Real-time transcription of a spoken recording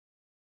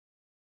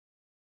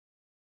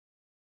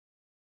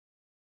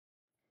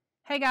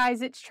Hey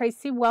guys, it's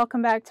Tracy.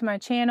 Welcome back to my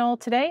channel.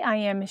 Today I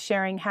am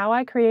sharing how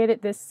I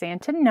created this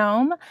Santa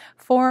gnome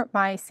for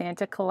my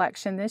Santa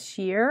collection this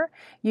year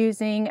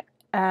using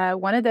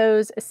one of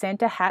those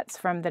Santa hats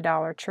from the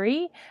Dollar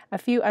Tree, a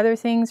few other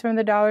things from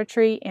the Dollar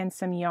Tree, and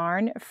some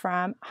yarn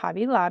from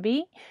Hobby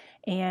Lobby.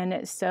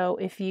 And so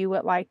if you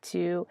would like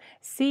to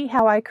see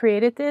how I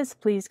created this,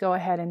 please go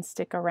ahead and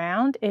stick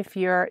around. If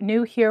you're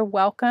new here,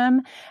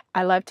 welcome.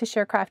 I love to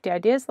share crafty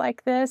ideas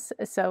like this.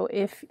 So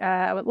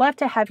I would love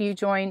to have you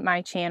join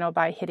my channel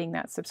by hitting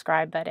that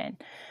subscribe button.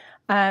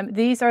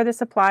 These are the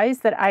supplies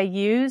that I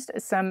used.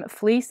 Some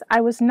fleece. I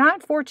was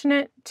not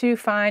fortunate to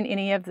find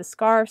any of the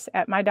scarves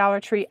at my Dollar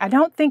Tree. I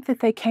don't think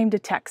that they came to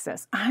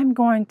Texas. I'm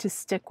going to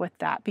stick with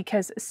that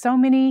because so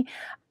many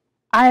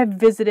I have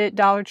visited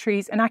Dollar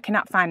Trees and I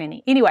cannot find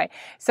any. Anyway,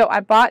 so I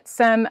bought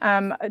some,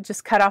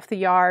 just cut off the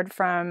yard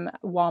from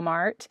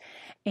Walmart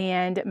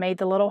and made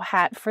the little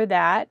hat for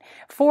that.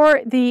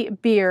 For the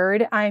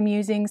beard, I'm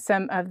using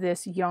some of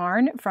this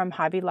yarn from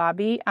Hobby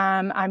Lobby.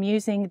 I'm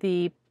using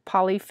the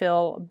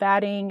polyfill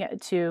batting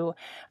to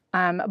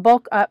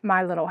bulk up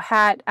my little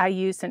hat. I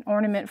used an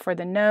ornament for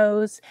the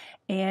nose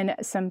and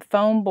some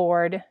foam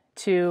board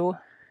to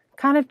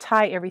kind of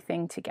tie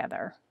everything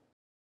together.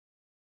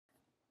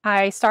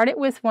 I started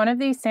with one of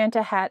these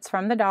Santa hats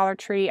from the Dollar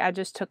Tree. I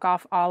just took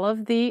off all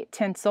of the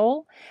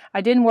tinsel. I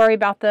didn't worry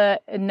about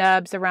the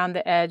nubs around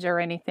the edge or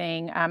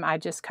anything. I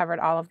just covered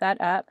all of that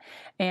up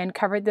and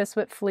covered this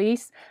with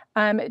fleece.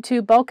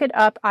 To bulk it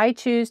up, I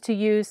choose to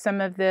use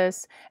some of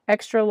this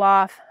extra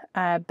loft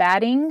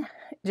batting,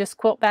 just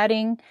quilt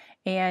batting,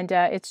 and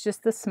it's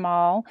just the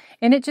small,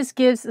 and it just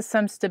gives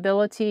some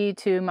stability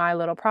to my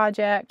little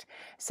project.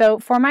 So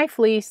for my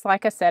fleece,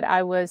 like I said,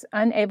 I was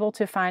unable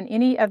to find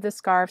any of the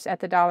scarves at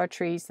the Dollar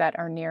Trees that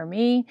are near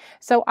me,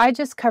 so I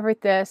just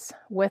covered this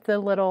with a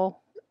little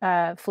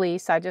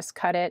fleece. I just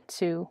cut it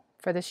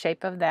for the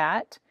shape of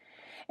that.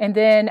 And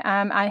then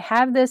I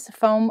have this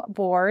foam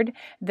board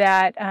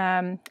that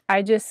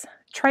I just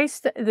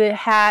traced the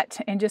hat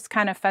and just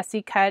kind of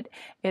fussy cut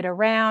it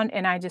around,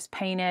 and I just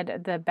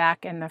painted the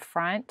back and the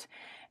front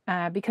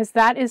because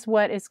that is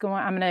what is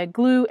I'm going to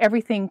glue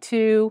everything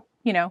to,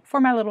 for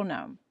my little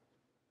gnome.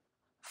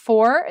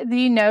 For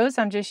the nose,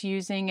 I'm just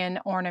using an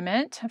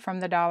ornament from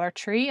the Dollar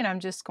Tree, and I'm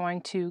just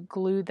going to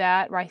glue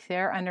that right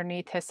there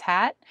underneath his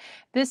hat.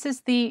 This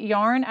is the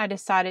yarn I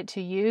decided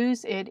to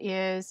use. It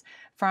is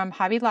from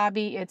Hobby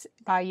Lobby. It's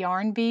by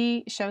Yarn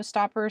Bee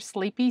Showstopper.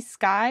 Sleepy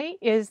Sky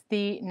is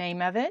the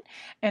name of it,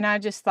 and I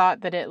just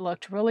thought that it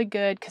looked really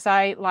good because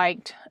I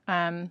liked,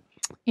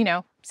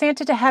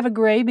 Santa to have a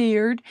gray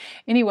beard.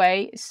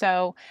 Anyway,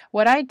 so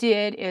what I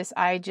did is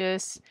I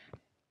just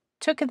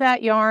took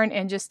that yarn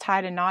and just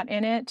tied a knot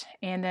in it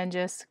and then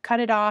just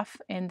cut it off,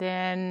 and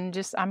then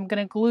I'm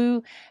going to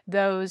glue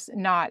those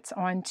knots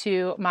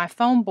onto my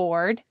foam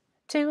board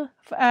to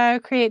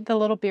create the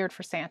little beard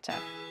for Santa.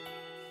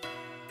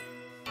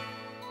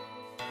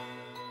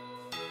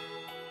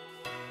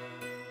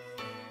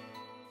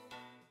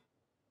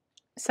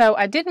 So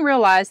I didn't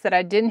realize that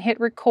I didn't hit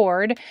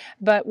record,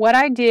 but what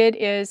I did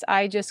is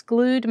I just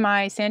glued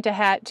my Santa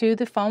hat to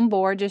the foam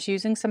board just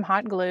using some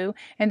hot glue,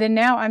 and then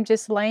now I'm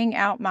just laying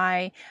out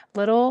my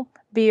little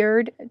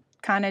beard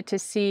kind of to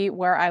see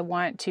where I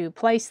want to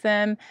place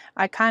them.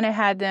 I kind of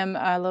had them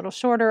a little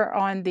shorter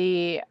on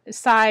the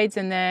sides,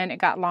 and then it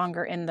got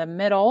longer in the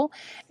middle.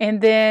 And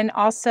then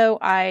also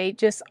I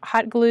just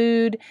hot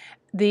glued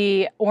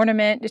the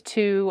ornament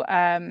to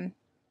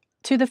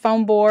the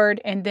foam board,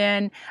 and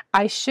then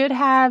I should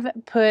have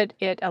put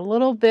it a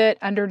little bit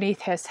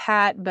underneath his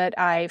hat, but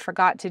I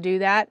forgot to do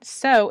that.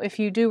 So if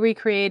you do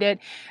recreate it,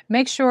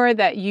 make sure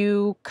that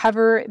you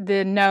cover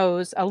the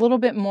nose a little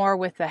bit more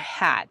with the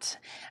hat.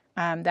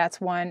 That's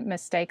one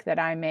mistake that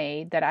I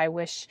made that I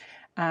wish,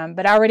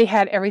 but I already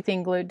had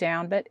everything glued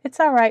down, but it's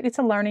all right. It's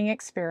a learning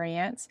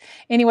experience.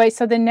 Anyway,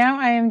 so then now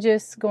I am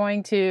just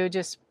going to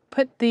just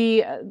put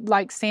the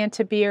like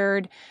Santa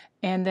beard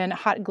and then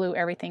hot glue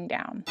everything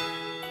down.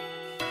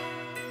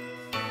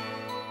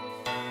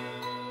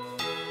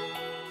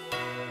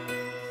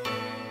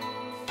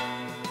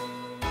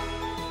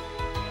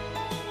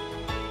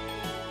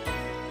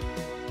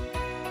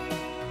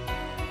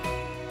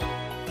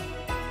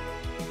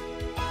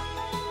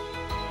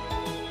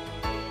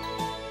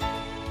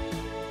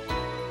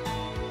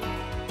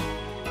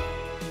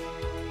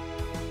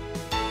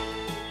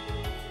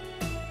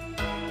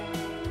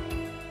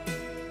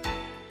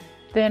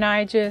 Then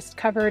I just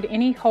covered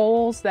any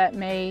holes that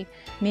may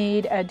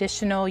need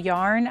additional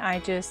yarn. I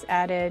just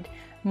added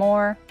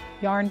more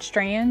yarn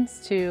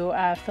strands to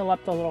fill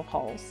up the little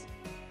holes.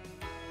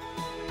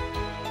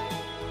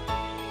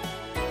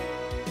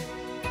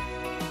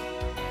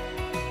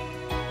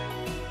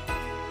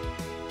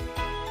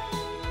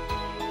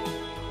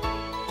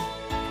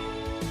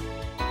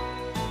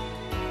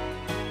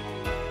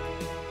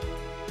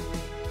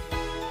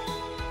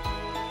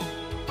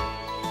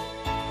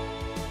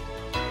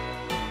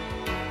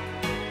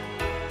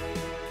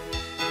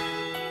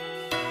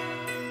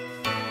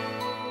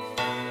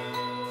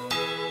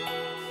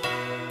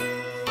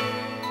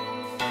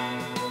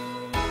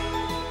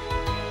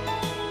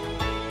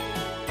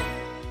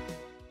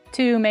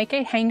 To make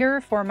a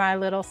hanger for my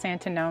little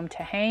Santa gnome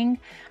to hang,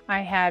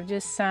 I have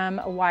just some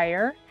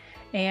wire,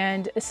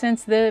 and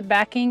since the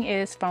backing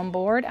is foam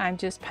board, I'm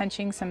just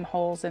punching some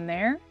holes in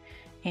there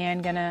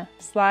and gonna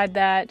slide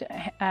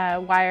that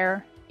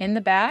wire in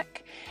the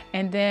back,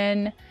 and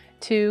then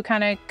to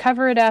kind of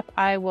cover it up,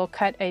 I will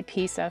cut a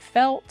piece of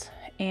felt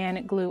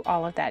and glue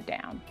all of that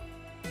down.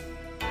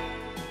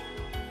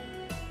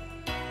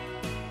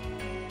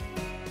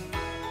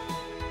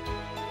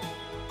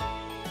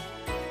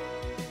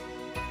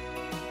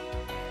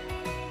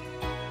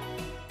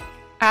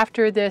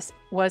 After this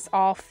was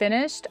all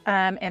finished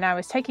and I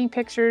was taking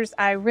pictures,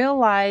 I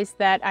realized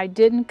that I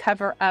didn't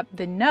cover up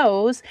the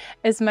nose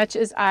as much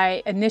as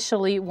I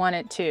initially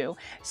wanted to.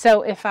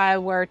 So if I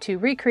were to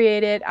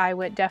recreate it, I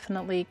would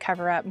definitely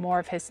cover up more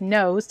of his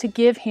nose to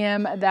give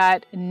him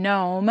that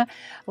gnome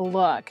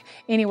look.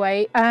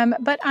 Anyway,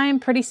 but I'm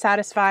pretty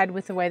satisfied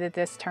with the way that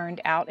this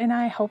turned out, and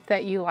I hope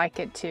that you like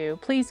it too.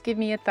 Please give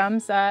me a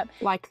thumbs up,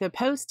 like the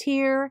post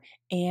here,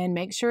 and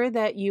make sure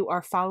that you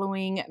are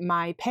following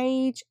my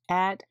page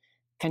at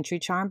Country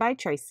Charm by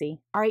Tracy.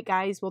 All right,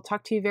 guys, we'll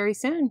talk to you very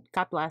soon.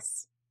 God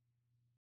bless.